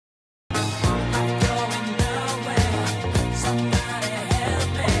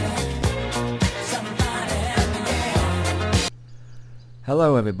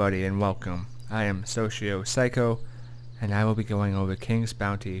Hello everybody and welcome. I am SocioPsycho and I will be going over King's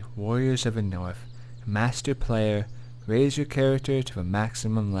Bounty, Warriors of the North, Master Player, raise your character to the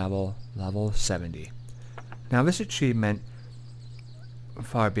maximum level, level 70. Now this achievement,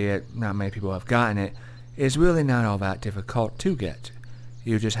 far be it not many people have gotten it, is really not all that difficult to get.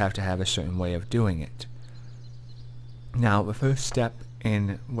 You just have to have a certain way of doing it. Now the first step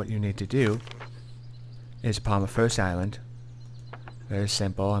in what you need to do is upon the first island. Very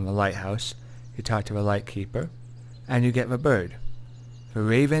simple. On the lighthouse, you talk to the lightkeeper, and you get the bird, the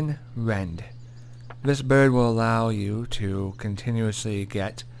raven wren. This bird will allow you to continuously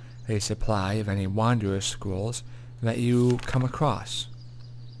get a supply of any wanderer scrolls that you come across,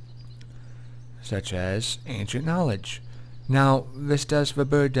 such as ancient knowledge. Now, the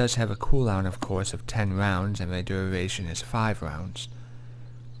bird does have a cooldown, of course, of 10 rounds, and the duration is 5 rounds.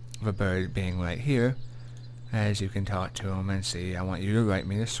 The bird being right here, as you can talk to him and see, I want you to write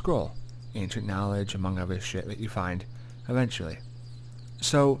me the scroll. Ancient knowledge, among other shit that you find eventually.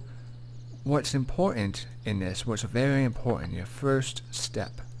 So, what's important in this, what's very important, your first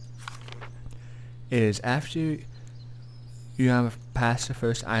step, is after you have passed the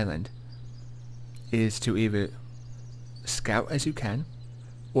first island, is to either scout as you can,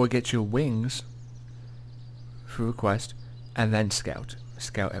 or get your wings through a quest, and then scout.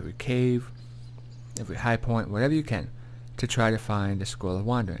 Scout every cave, every high point, whatever you can, to try to find the Scroll of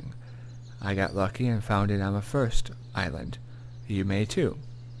Wandering. I got lucky and found it on the first island. You may too.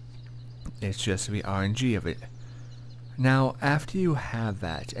 It's just the RNG of it. Now, after you have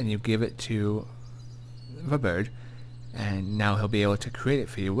that, and you give it to the bird, and now he'll be able to create it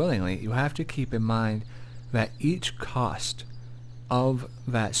for you willingly, you have to keep in mind that each cost of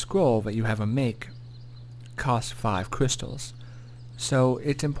that scroll that you have him make costs 5 crystals. So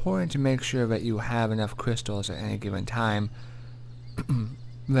it's important to make sure that you have enough crystals at any given time,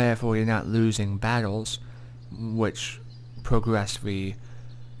 therefore you're not losing battles which progress the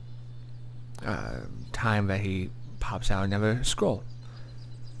time that he pops out another scroll.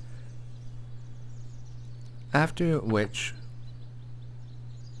 After which,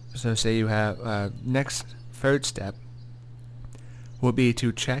 so say you have, next third step will be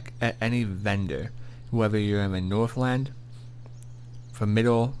to check at any vendor, whether you're in the Northland, the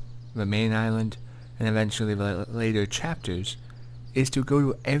middle, the main island, and eventually the later chapters, is to go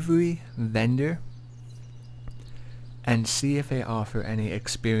to every vendor and see if they offer any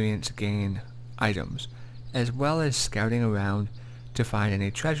experience gain items, as well as scouting around to find any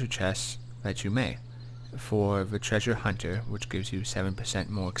treasure chests that you may, for the treasure hunter, which gives you 7%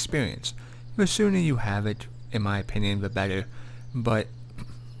 more experience. The sooner you have it, in my opinion, the better, but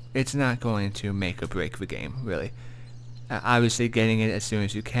it's not going to make or break the game, really. Obviously, getting it as soon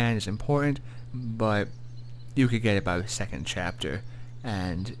as you can is important, but you could get it by the second chapter,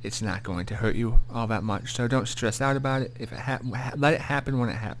 and it's not going to hurt you all that much. So don't stress out about it. If it let it happen when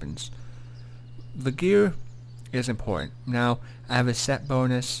it happens. The gear is important. Now, I have a set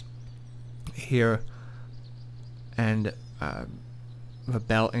bonus here, and the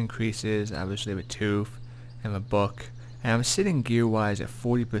belt increases, obviously the tooth, and the book, and I'm sitting gear-wise at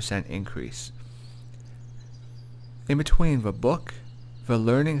 40% increase. In between the book, the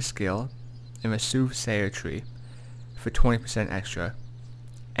learning skill, and the soothsayer tree for 20% extra,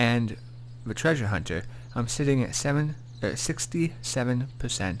 and the treasure hunter, I'm sitting at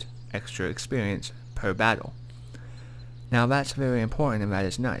 67% extra experience per battle. Now that's very important and that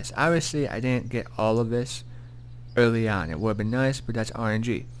is nice. Obviously I didn't get all of this early on. It would have been nice, but that's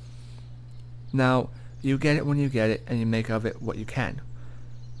RNG. Now, you get it when you get it, and you make of it what you can.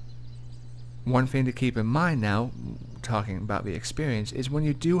 One thing to keep in mind now, talking about the experience, is when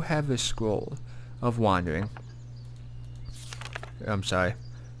you do have the Scroll of Wandering,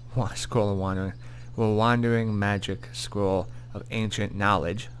 Scroll of Wandering, well, Wandering Magic Scroll of Ancient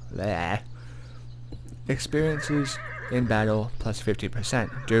Knowledge, bleh, experiences in battle plus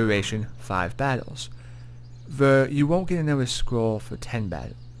 50%, duration 5 battles. You won't get another scroll for 10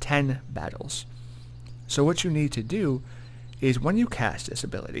 battles. So what you need to do is when you cast this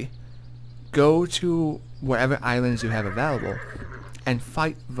ability, go to whatever islands you have available and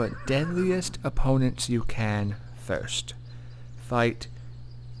fight the deadliest opponents you can first. Fight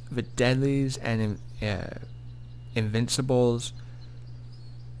the deadlies and invincibles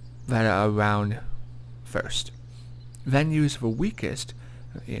that are around first. Then use the weakest,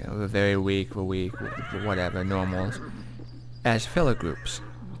 the very weak, whatever, normals, as filler groups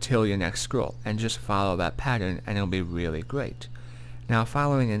till your next scroll, and just follow that pattern and it'll be really great. Now,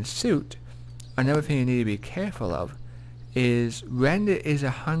 following in suit, another thing you need to be careful of is Rend is a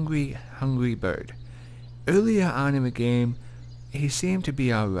hungry bird. Earlier on in the game, he seemed to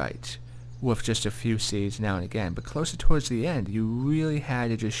be alright with just a few seeds now and again, but closer towards the end, you really had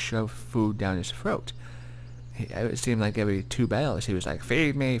to just shove food down his throat. It seemed like every 2 battles he was like,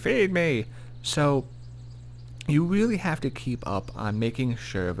 feed me, feed me. So you really have to keep up on making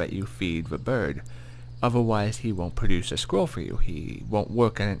sure that you feed the bird. Otherwise he won't produce a scroll for you. He won't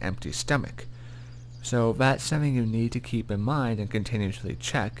work on an empty stomach. So that's something you need to keep in mind and continuously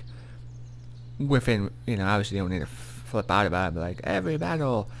check within, obviously you don't need to flip out about it, like every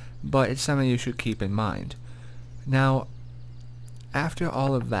battle, but it's something you should keep in mind. Now, after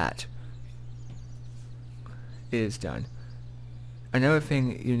all of that is done, another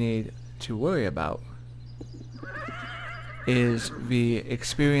thing you need to worry about is the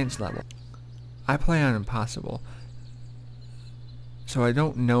experience level. I play on Impossible, so I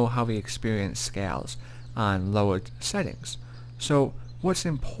don't know how the experience scales on lower settings. So what's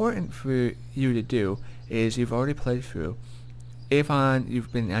important for you to do is, you've already played through, if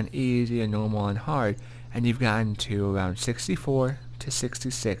you've been on easy and normal and hard, and you've gotten to around 64 to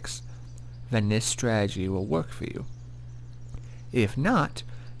 66, then this strategy will work for you. If not,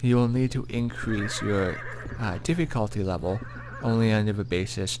 you will need to increase your difficulty level, only under the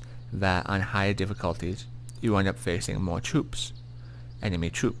basis that on higher difficulties you end up facing more troops, enemy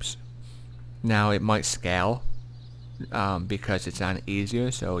troops. Now it might scale because it's on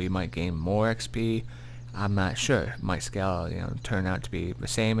easier, so you might gain more XP. I'm not sure. It might scale, turn out to be the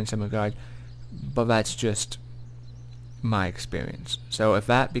same in some regard, but that's just my experience. So if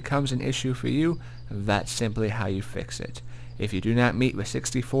that becomes an issue for you, that's simply how you fix it. If you do not meet the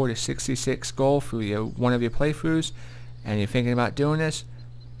 64 to 66 goal through one of your playthroughs, and you're thinking about doing this,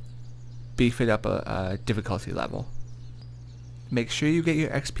 beef it up a difficulty level. Make sure you get your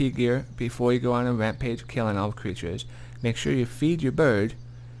XP gear before you go on a rampage killing all creatures. Make sure you feed your bird.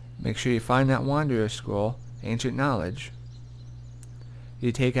 Make sure you find that Wanderer scroll, Ancient Knowledge.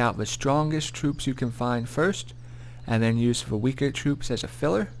 You take out the strongest troops you can find first, and then use the weaker troops as a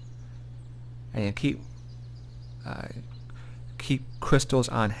filler. And you keep crystals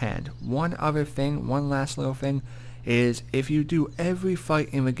on hand. One last little thing, is if you do every fight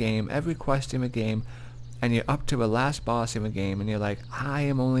in the game, every quest in the game, and you're up to the last boss in the game, and you're like, I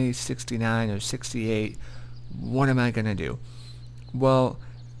am only 69 or 68, what am I gonna do? Well,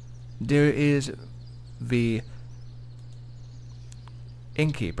 there is the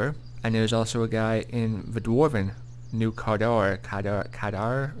Innkeeper, and there's also a guy in the Dwarven New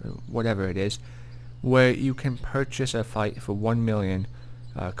Kadar, whatever it is, where you can purchase a fight for 1 million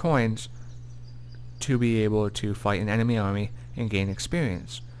coins to be able to fight an enemy army and gain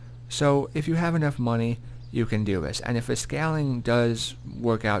experience. So if you have enough money, you can do this. And if the scaling does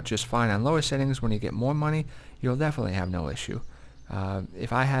work out just fine on lower settings, when you get more money, you'll definitely have no issue.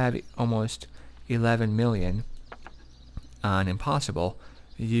 If I have almost 11 million on Impossible,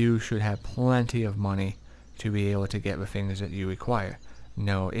 you should have plenty of money to be able to get the things that you require.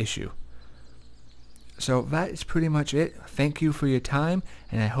 No issue. So that is pretty much it. Thank you for your time,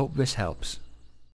 and I hope this helps.